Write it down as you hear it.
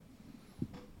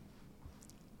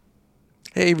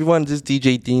Hey everyone, this is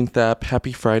DJ Dean Thap.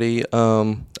 Happy Friday.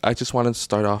 I just wanted to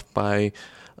start off by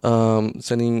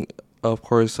sending, of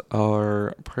course,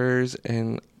 our prayers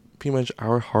and pretty much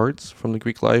our hearts from the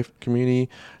Greek life community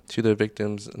to the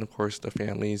victims and, of course, the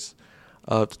families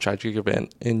of the tragic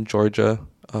event in Georgia.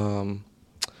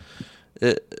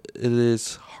 It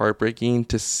is heartbreaking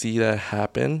to see that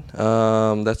happen.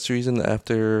 That's the reason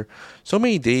after so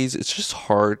many days, it's just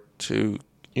hard to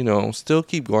still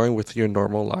keep going with your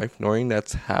normal life, knowing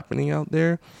that's happening out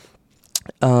there.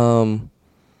 And,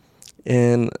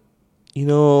 you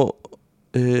know,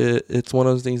 it's one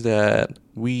of those things that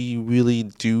we really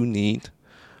do need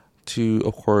to,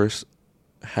 of course,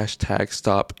 hashtag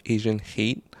stop Asian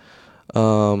hate.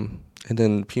 And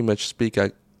then pretty much speak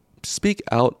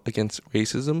out against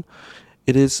racism.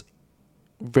 It is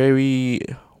very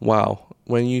wow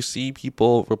when you see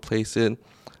people replace it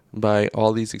by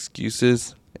all these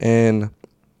excuses and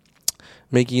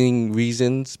making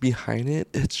reasons behind it.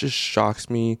 It just shocks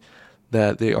me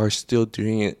that they are still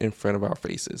doing it in front of our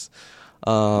faces.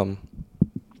 And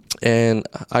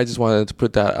I just wanted to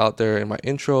put that out there in my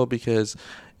intro because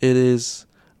it is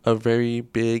a very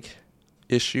big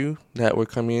issue that we're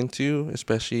coming into,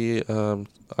 especially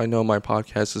I know my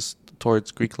podcast is towards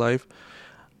Greek life,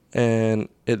 and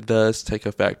it does take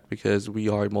effect because we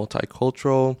are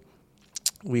multicultural.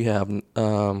 We have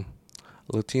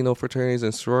Latino fraternities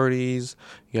and sororities.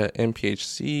 You got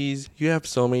MPHCs. You have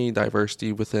so many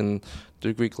diversity within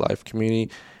the Greek life community.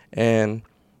 And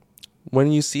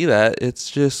when you see that,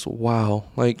 it's just, wow.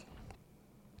 Like,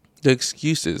 the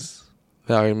excuses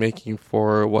that are making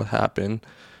for what happened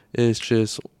is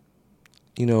just,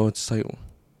 it's like,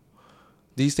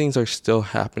 these things are still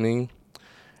happening.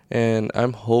 And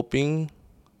I'm hoping,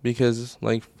 because,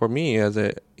 like, for me as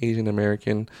an Asian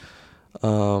American,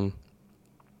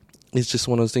 it's just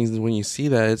one of those things that when you see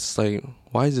that, it's like,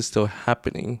 why is this still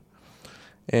happening?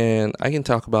 And I can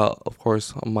talk about, of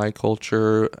course, my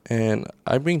culture, and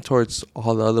I bring towards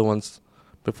all the other ones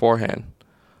beforehand.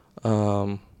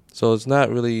 So it's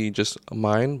not really just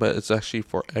mine, but it's actually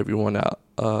for everyone out,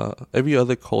 every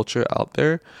other culture out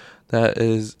there that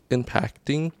is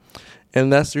impacting.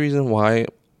 And that's the reason why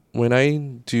when I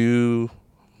do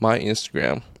my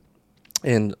Instagram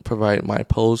and provide my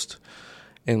post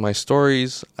and my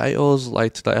stories, I always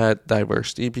like to add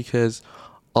diversity because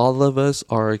all of us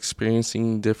are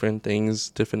experiencing different things,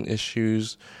 different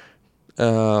issues,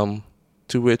 to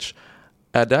which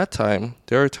at that time,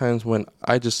 there are times when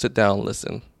I just sit down and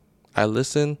listen. I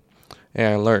listen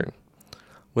and I learn.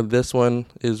 With this one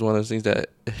is one of those things that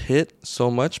hit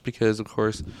so much because, of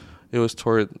course, it was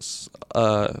towards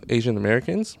Asian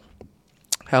Americans.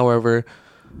 However,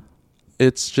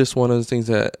 it's just one of those things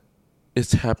that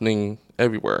it's happening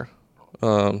everywhere.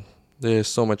 There's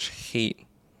so much hate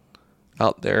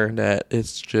out there that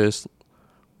it's just,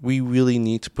 we really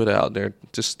need to put it out there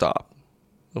to stop.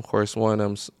 Of course, one of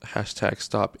them's hashtag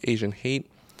stop Asian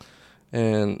hate.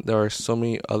 And there are so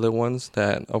many other ones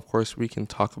that, of course, we can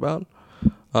talk about.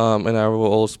 And I will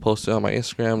always post it on my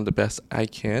Instagram the best I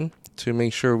can to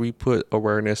make sure we put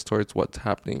awareness towards what's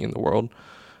happening in the world,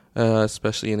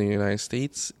 especially in the United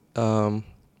States. And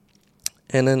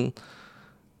then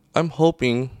I'm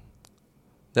hoping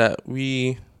that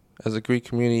we, as a Greek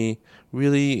community,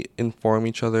 really inform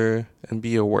each other and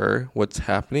be aware what's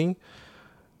happening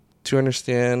to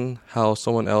understand how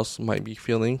someone else might be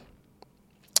feeling.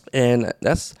 And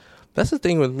that's the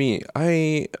thing with me.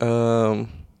 I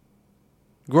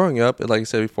growing up, like I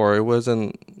said before, it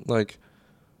wasn't like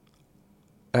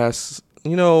as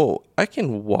I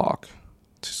can walk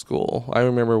to school. I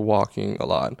remember walking a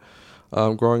lot.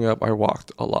 Growing up, I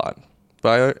walked a lot.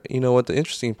 But what the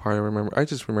interesting part I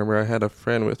just remember I had a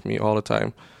friend with me all the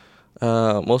time,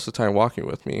 most of the time walking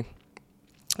with me.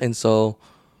 And so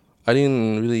I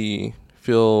didn't really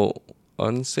feel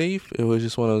unsafe. It was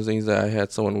just one of those things that I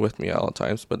had someone with me at all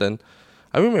times. But then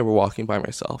I remember walking by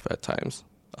myself at times,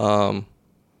 and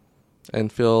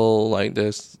feel like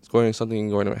there's something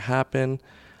going to happen.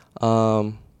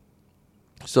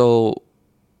 So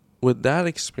with that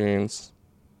experience,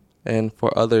 and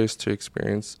for others to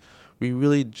experience, we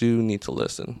really do need to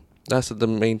listen. That's the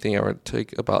main thing I would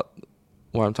take about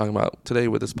what I'm talking about today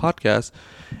with this podcast,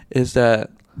 is that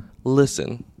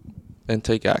listen and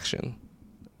take action.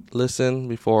 Listen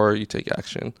before you take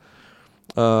action.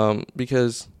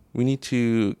 Because we need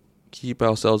to keep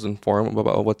ourselves informed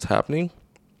about what's happening.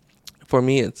 For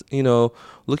me, it's,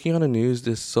 looking on the news,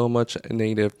 there's so much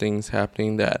negative things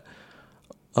happening that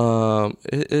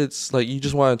it's like you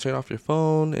just want to turn off your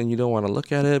phone and you don't want to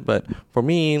look at it. But for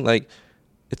me, like,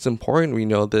 it's important we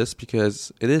know this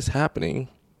because it is happening.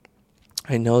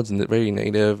 I know it's very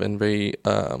negative and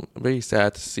very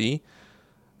sad to see.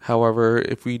 However,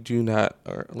 if we do not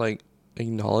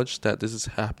acknowledge that this is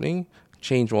happening,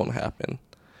 change won't happen.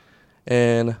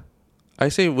 And I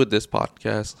say with this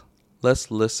podcast, let's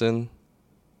listen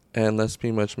and let's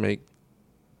pretty much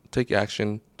take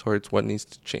action towards what needs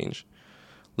to change.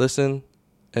 Listen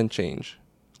and change.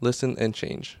 Listen and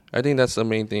change. I think that's the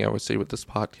main thing I would say with this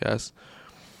podcast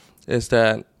is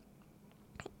that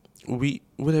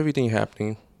with everything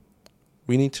happening,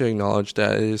 we need to acknowledge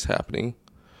that it is happening.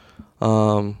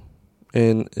 And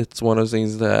it's one of those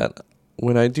things that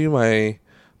when I do my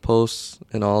posts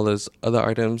and all those other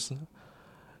items,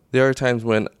 there are times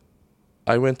when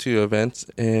I went to events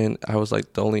and I was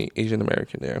like the only Asian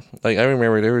American there. Like I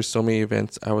remember there were so many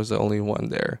events, I was the only one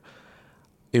there.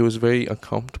 It was very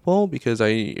uncomfortable because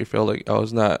I felt like I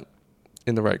was not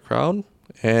in the right crowd.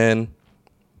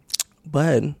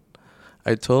 But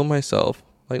I told myself,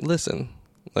 like, listen,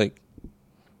 like,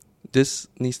 this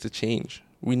needs to change.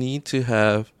 We need to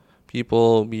have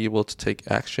people be able to take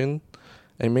action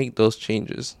and make those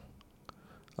changes.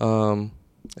 And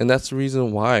that's the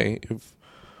reason why if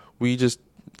we just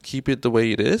keep it the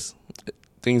way it is,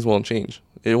 things won't change.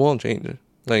 It won't change.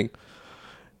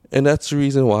 And that's the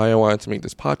reason why I wanted to make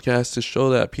this podcast, to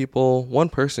show that one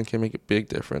person can make a big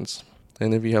difference.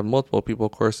 And if you have multiple people,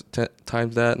 of course,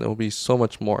 times that, and it will be so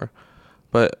much more.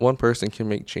 But one person can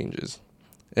make changes.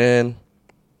 And,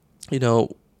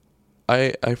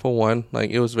 I for one,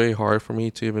 it was very hard for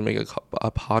me to even make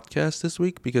a podcast this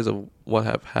week because of what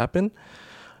have happened.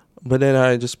 But then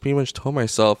I just pretty much told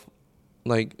myself,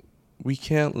 we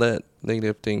can't let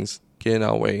negative things get in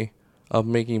our way of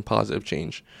making positive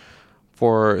change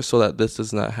so that this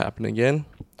does not happen again.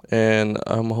 And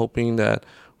I'm hoping that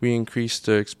we increase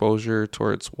the exposure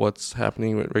towards what's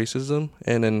happening with racism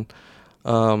and then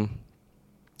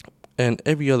and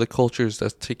every other cultures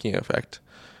that's taking effect.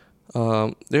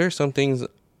 There are some things,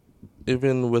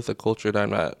 even with a culture that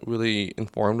I'm not really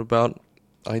informed about,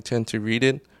 I tend to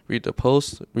read the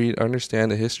post,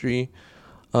 understand the history,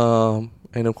 and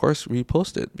of course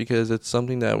repost it because it's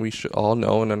something that we should all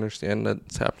know and understand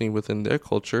that's happening within their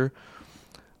culture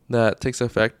that takes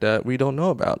effect that we don't know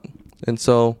about. And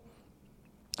so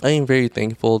I am very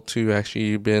thankful to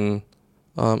actually been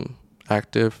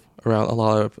active around a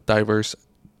lot of diverse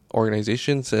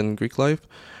organizations in Greek life,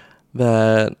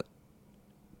 that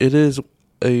it is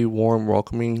a warm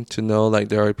welcoming to know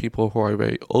there are people who are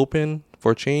very open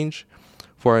for change,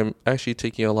 for I'm actually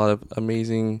taking a lot of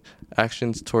amazing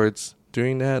actions towards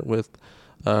doing that with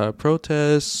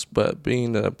protests, but being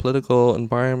in the political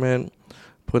environment,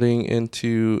 putting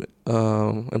into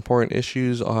important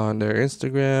issues on their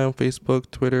Instagram,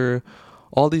 Facebook, Twitter,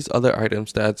 all these other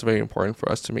items that's very important for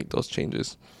us to make those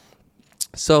changes.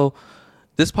 So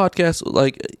this podcast,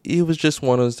 it was just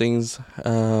one of those things.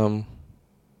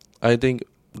 I think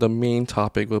the main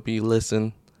topic will be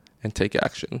listen and take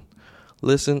action.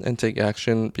 Listen and take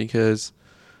action because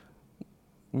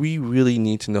we really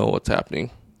need to know what's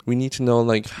happening. We need to know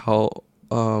how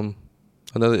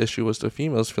another issue was the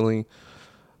females feeling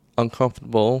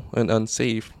uncomfortable and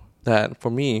unsafe. That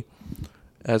for me,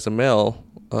 as a male,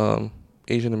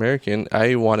 Asian American,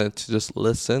 I wanted to just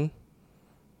listen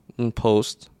and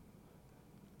post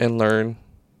and learn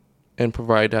and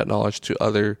provide that knowledge to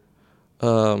other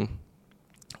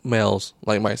males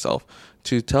like myself,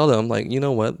 to tell them you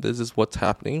know what, this is what's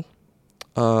happening,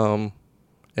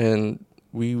 and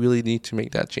we really need to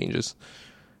make that changes.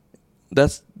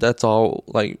 That's all.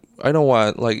 I don't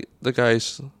want the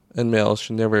guys and males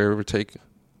should never ever take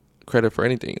credit for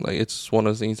anything. It's one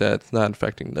of those things that's not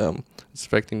affecting them, it's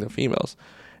affecting the females.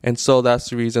 And so that's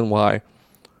the reason why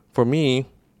for me,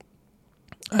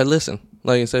 I listen.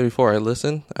 Like I said before, I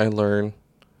listen, I learn,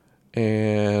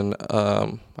 and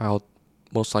I'll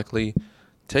most likely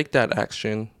take that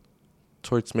action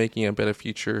towards making a better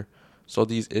future so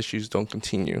these issues don't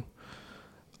continue.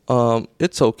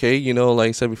 It's okay, like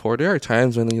I said before, there are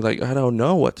times when you're I don't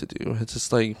know what to do. It's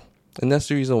just and that's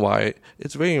the reason why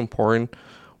it's very important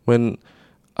when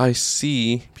I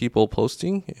see people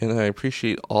posting, and I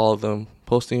appreciate all of them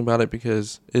posting about it,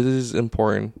 because it is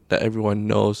important that everyone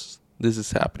knows this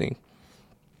is happening.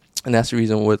 And that's the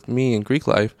reason with me in Greek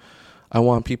life, I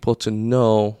want people to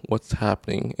know what's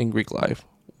happening in Greek life.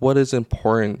 What is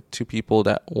important to people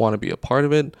that want to be a part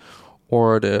of it,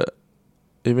 or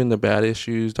even the bad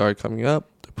issues that are coming up,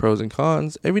 the pros and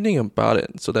cons, everything about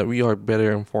it, so that we are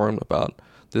better informed about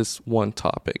this one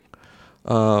topic.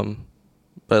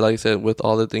 But like I said, with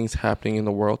all the things happening in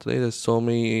the world today, there's so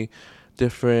many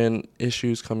different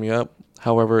issues coming up.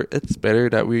 However, it's better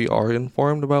that we are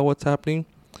informed about what's happening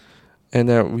and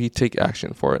that we take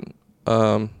action for it.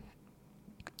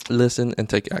 listen and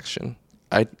take action.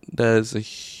 That is a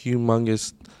huge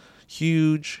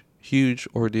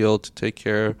ordeal to take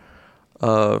care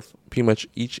of pretty much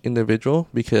each individual,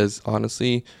 because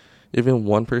honestly, even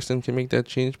one person can make that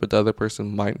change, but the other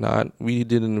person might not. We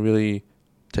didn't really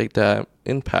take that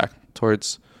impact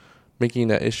towards making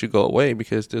that issue go away,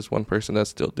 because there's one person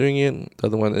that's still doing it, the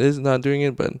other one is not doing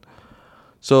it. But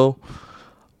so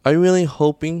I'm really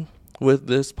hoping with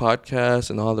this podcast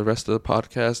and all the rest of the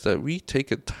podcasts that we take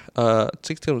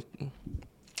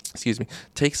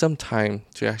some time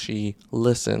to actually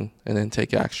listen and then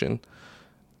take action.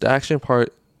 The action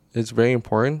part is very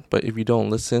important, but if you don't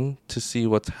listen to see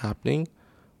what's happening,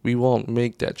 we won't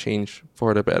make that change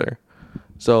for the better.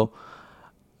 So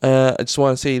I just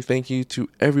want to say thank you to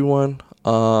everyone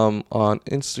on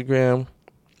Instagram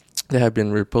that have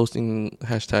been reposting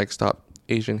hashtag Stop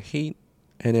Asian Hate,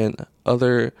 and then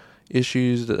other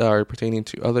issues that are pertaining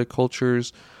to other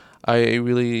cultures.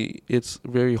 It's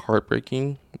very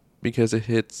heartbreaking, because it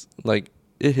hits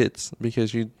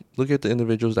because you look at the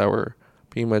individuals that were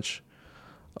pretty much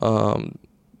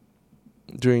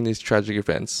during these tragic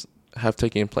events have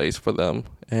taken place for them,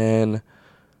 and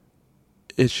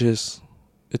it's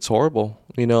horrible.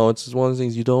 It's just one of the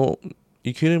things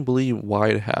you couldn't believe why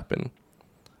it happened.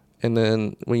 And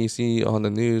then when you see on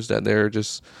the news that they're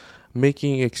just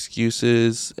making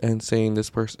excuses and saying this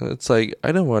person, it's like,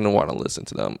 I don't want to listen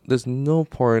to them. There's no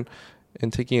point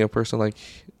in taking a person like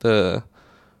the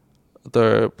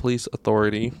police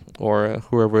authority or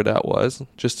whoever that was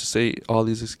just to say all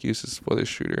these excuses for the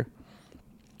shooter.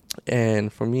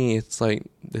 And for me, it's like,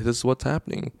 this is what's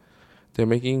happening. They're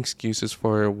making excuses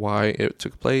for why it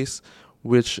took place,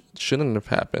 which shouldn't have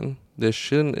happened. This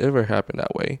shouldn't ever happen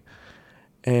that way.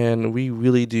 And we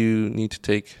really do need to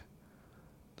take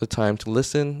the time to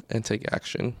listen and take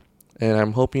action. And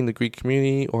I'm hoping the Greek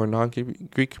community or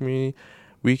non-Greek community,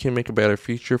 we can make a better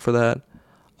future for that.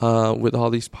 With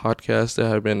all these podcasts that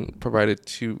have been provided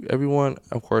to everyone,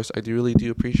 of course, I really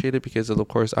do appreciate it, because of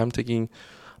course I'm taking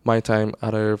my time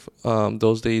out of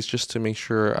those days just to make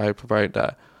sure I provide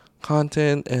that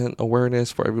content and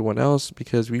awareness for everyone else,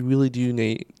 because we really do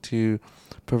need to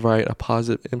provide a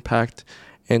positive impact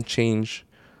and change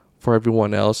for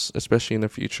everyone else, especially in the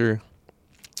future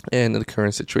and in the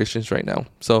current situations right now.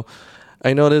 So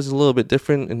I know this is a little bit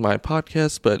different in my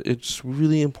podcast, but it's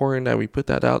really important that we put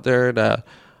that out there, that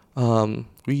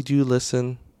we do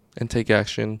listen and take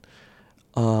action.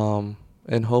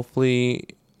 And hopefully,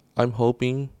 I'm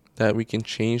hoping that we can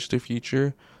change the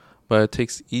future, but it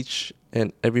takes each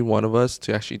and every one of us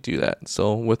to actually do that.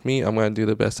 So with me, I'm going to do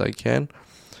the best I can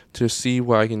to see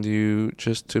what I can do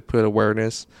just to put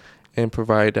awareness and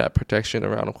provide that protection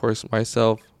around, of course,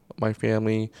 myself, my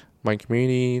family, my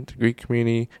community, the Greek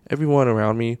community, everyone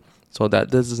around me, so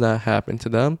that this does not happen to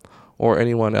them or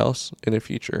anyone else in the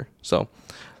future. So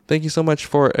thank you so much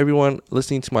for everyone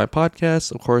listening to my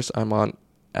podcast. Of course, I'm on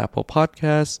Apple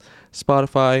Podcasts,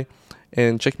 Spotify,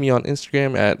 and check me on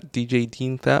Instagram at DJ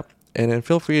Dean Thap. And then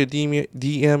feel free to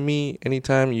DM me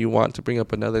anytime you want to bring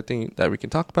up another thing that we can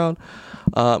talk about.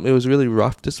 It was really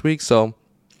rough this week, so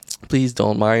please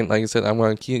don't mind. Like I said, I'm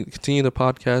going to continue the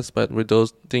podcast, but with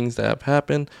those things that have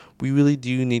happened, we really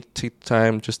do need to take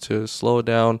time just to slow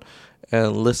down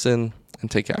and listen and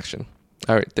take action.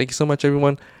 All right. Thank you so much,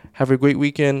 everyone. Have a great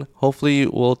weekend. Hopefully,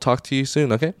 we'll talk to you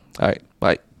soon. Okay. All right.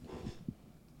 Bye.